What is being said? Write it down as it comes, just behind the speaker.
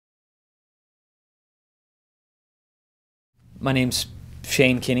My name's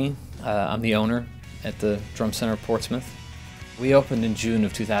Shane Kinney. I'm the owner at the Drum Center of Portsmouth. We opened in June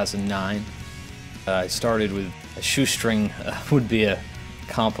of 2009. I started with a shoestring would be a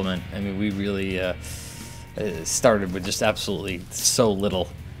compliment. I mean, we really started with just absolutely so little.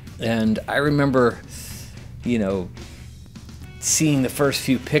 And I remember, you know, seeing the first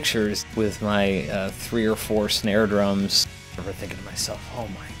few pictures with my 3 or 4 snare drums. I remember thinking to myself, oh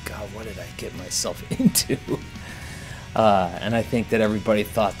my God, what did I get myself into? And I think that everybody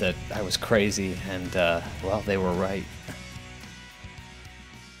thought that I was crazy, and well, they were right.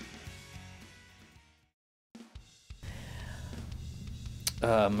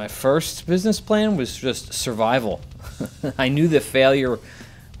 My first business plan was just survival. I knew that failure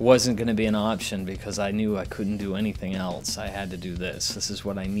wasn't going to be an option because I knew I couldn't do anything else. I had to do this. This is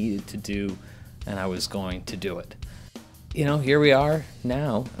what I needed to do, and I was going to do it. You know, here we are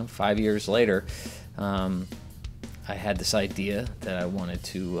now, 5 years later. I had this idea that I wanted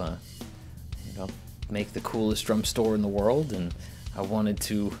to, you know, make the coolest drum store in the world, and I wanted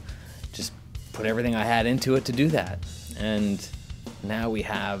to just put everything I had into it to do that. And now we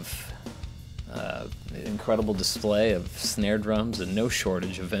have an incredible display of snare drums and no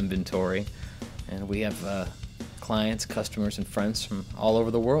shortage of inventory. And we have clients, customers, and friends from all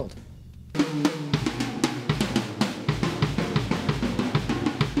over the world.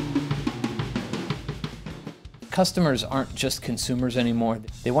 Customers aren't just consumers anymore.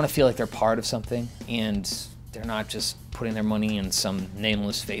 They want to feel like they're part of something, and they're not just putting their money in some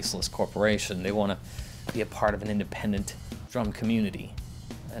nameless, faceless corporation. They want to be a part of an independent drum community.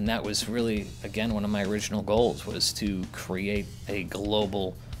 And that was really, again, one of my original goals, was to create a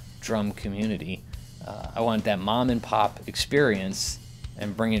global drum community. I wanted that mom and pop experience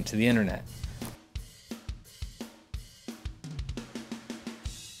and bring it to the internet.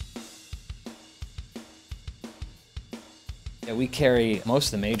 We carry most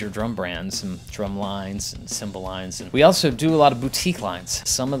of the major drum brands and drum lines and cymbal lines. And we also do a lot of boutique lines.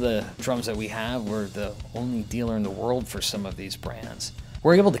 Some of the drums that we have, we're the only dealer in the world for some of these brands.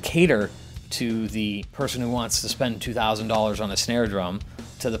 We're able to cater to the person who wants to spend $2,000 on a snare drum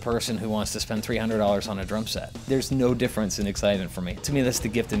to the person who wants to spend $300 on a drum set. There's no difference in excitement for me. To me, that's the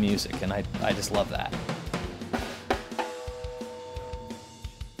gift of music, and I just love that.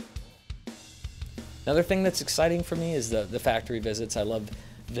 Another thing that's exciting for me is the factory visits. I love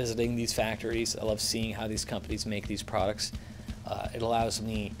visiting these factories. I love seeing how these companies make these products. It allows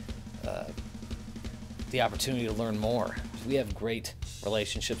me the opportunity to learn more. We have great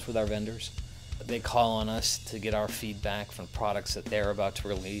relationships with our vendors. They call on us to get our feedback from products that they're about to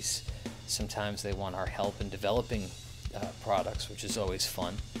release. Sometimes they want our help in developing products, which is always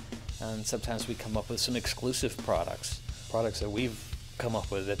fun. And sometimes we come up with some exclusive products that we've come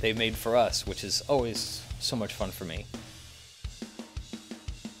up with that they made for us, which is always so much fun for me.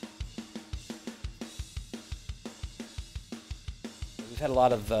 We've had a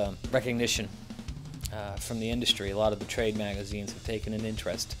lot of recognition from the industry. A lot of the trade magazines have taken an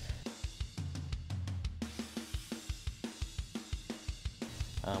interest.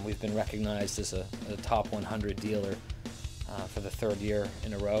 We've been recognized as a top 100 dealer for the 3rd year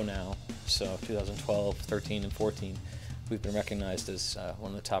in a row now. So 2012, 13, and 14. We've been recognized as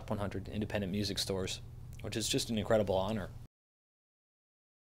one of the top 100 independent music stores, which is just an incredible honor.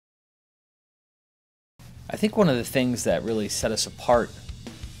 I think one of the things that really set us apart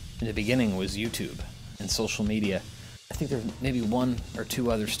in the beginning was YouTube and social media. I think there were maybe 1 or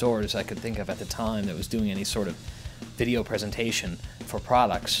 2 other stores I could think of at the time that was doing any sort of video presentation for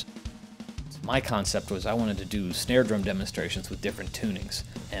products. My concept was I wanted to do snare drum demonstrations with different tunings,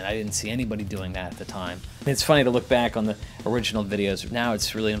 and I didn't see anybody doing that at the time. It's funny to look back on the original videos. Now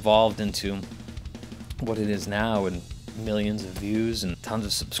it's really evolved into what it is now, and millions of views and tons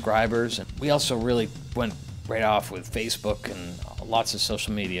of subscribers. And we also really went right off with Facebook and lots of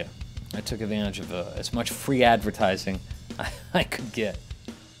social media. I took advantage of as much free advertising I could get.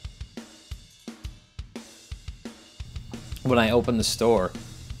 When I opened the store,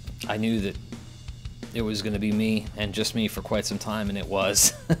 I knew that it was going to be me, and just me, for quite some time, and it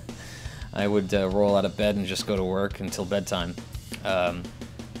was. I would roll out of bed and just go to work until bedtime. And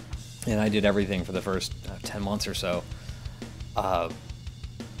I did everything for the first 10 months or so.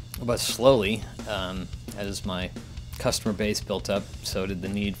 But slowly, as my customer base built up, so did the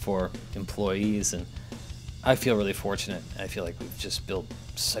need for employees, and I feel really fortunate. I feel like we've just built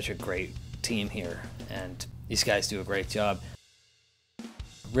such a great team here, and these guys do a great job.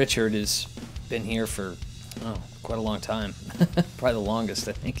 Richard has been here for quite a long time, probably the longest,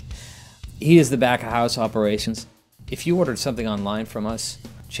 I think. He is the back of house operations. If you ordered something online from us,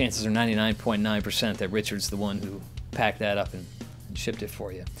 chances are 99.9% that Richard's the one packed that up and shipped it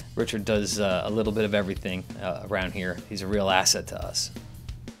for you. Richard does a little bit of everything around here. He's a real asset to us.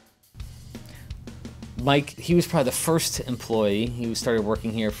 Mike, he was probably the first employee. He started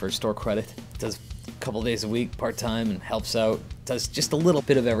working here for store credit. Does a couple days a week part-time and helps out. Does just a little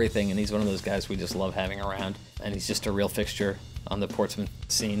bit of everything, and he's one of those guys we just love having around. And he's just a real fixture on the Portsmouth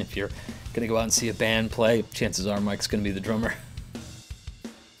scene. If you're going to go out and see a band play, chances are Mike's going to be the drummer.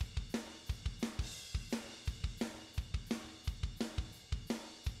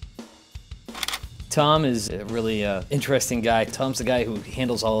 Tom is a really interesting guy. Tom's the guy who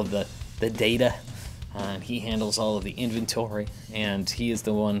handles all of the data. He handles all of the inventory, and he is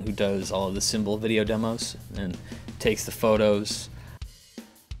the one who does all of the cymbal video demos and takes the photos.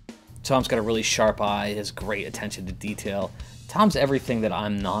 Tom's got a really sharp eye, has great attention to detail. Tom's everything that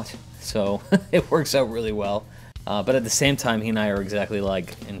I'm not, so it works out really well. But at the same time, he and I are exactly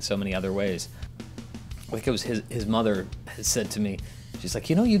alike in so many other ways. Like it was his mother had said to me, she's like,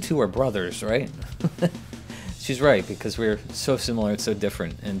 you know, you two are brothers, right? She's right, because we're so similar and so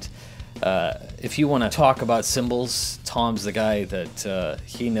different. And if you want to talk about cymbals, Tom's the guy that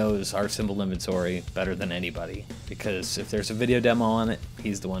he knows our cymbal inventory better than anybody, because if there's a video demo on it,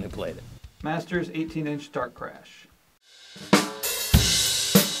 he's the one who played it. Masters 18-inch Dark Crash.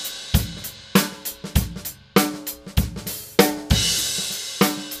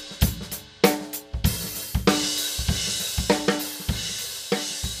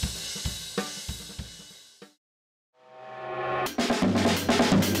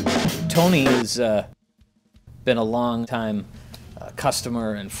 Tony has been a long time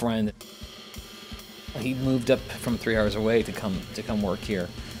customer and friend. He moved up from 3 hours away to come work here.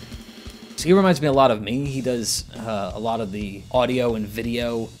 So he reminds me a lot of me. He does a lot of the audio and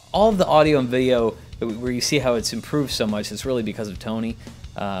video. All of the audio and video where you see how it's improved so much, it's really because of Tony,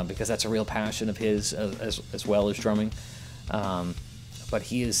 because that's a real passion of his as well as drumming. But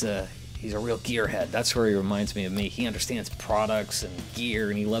he's a real gearhead. That's where he reminds me of me. He understands products and gear,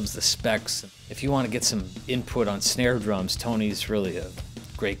 and he loves the specs. If you want to get some input on snare drums, Tony's really a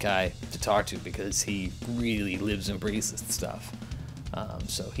great guy to talk to, because he really lives and breathes this stuff.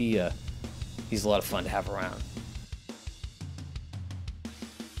 So he's a lot of fun to have around.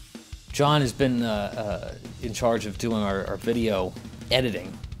 John has been in charge of doing our video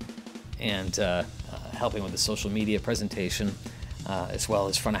editing and helping with the social media presentation, as well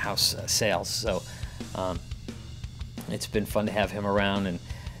as front of house sales. So it's been fun to have him around. And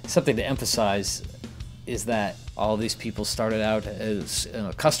something to emphasize is that all these people started out as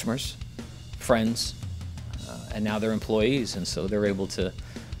customers, friends, and now they're employees, and so they're able to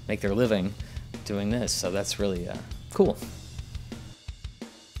make their living doing this. So that's really cool.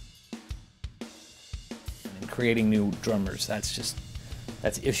 And creating new drummers, that's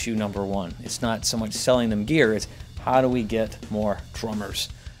issue number one. It's not so much selling them gear, it's how do we get more drummers?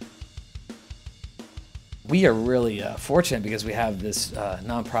 We are really fortunate because we have this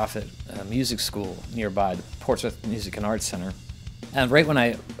nonprofit music school nearby, the Portsmouth Music and Arts Center. And right when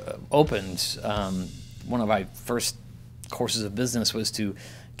I opened, one of my first courses of business was to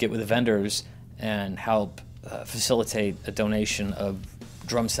get with the vendors and help facilitate a donation of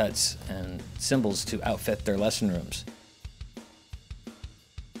drum sets and cymbals to outfit their lesson rooms.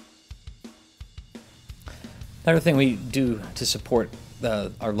 Another thing we do to support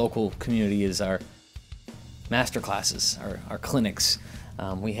our local community is our master classes, our clinics.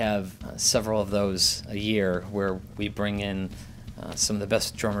 We have several of those a year where we bring in some of the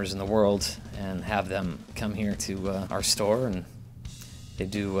best drummers in the world and have them come here to our store, and they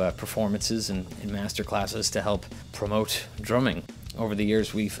do performances and master classes to help promote drumming. Over the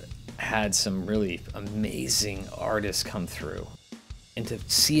years, we've had some really amazing artists come through, and to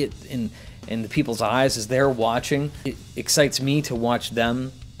see it in the people's eyes as they're watching, it excites me to watch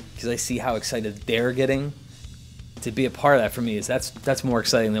them, because I see how excited they're getting. To be a part of that for me is that's more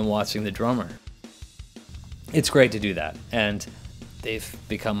exciting than watching the drummer. It's great to do that, and they've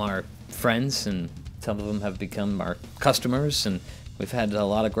become our friends, and some of them have become our customers, and we've had a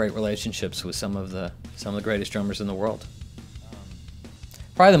lot of great relationships with some of the greatest drummers in the world.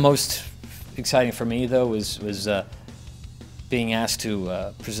 Probably the most exciting for me, though, was being asked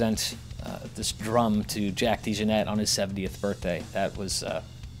to present this drum to Jack DeJohnette on his 70th birthday. That was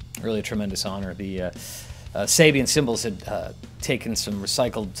really a tremendous honor. The Sabian Cymbals had taken some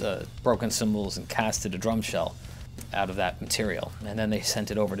recycled broken cymbals and casted a drum shell out of that material, and then they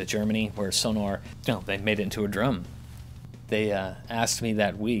sent it over to Germany, where Sonar, they made it into a drum. They asked me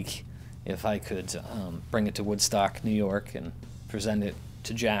that week if I could bring it to Woodstock, New York, and present it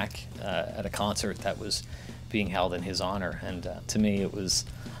to Jack at a concert that was being held in his honor. And to me, it was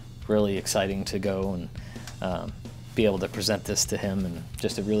really exciting to go and be able to present this to him, and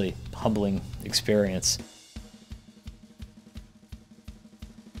just a really humbling experience.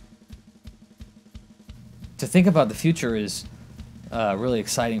 To think about the future is really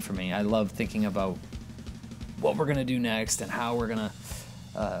exciting for me. I love thinking about what we're going to do next and how we're going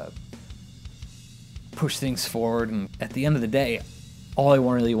to push things forward. And at the end of the day, all I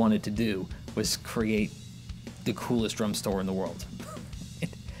really wanted to do was create the coolest drum store in the world.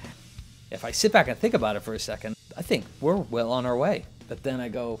 If I sit back and think about it for a second, I think we're well on our way. But then I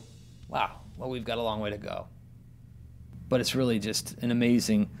go, wow, well, we've got a long way to go. But it's really just an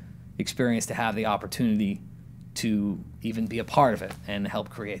amazing experience to have the opportunity to even be a part of it and help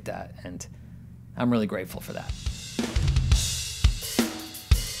create that. And I'm really grateful for that.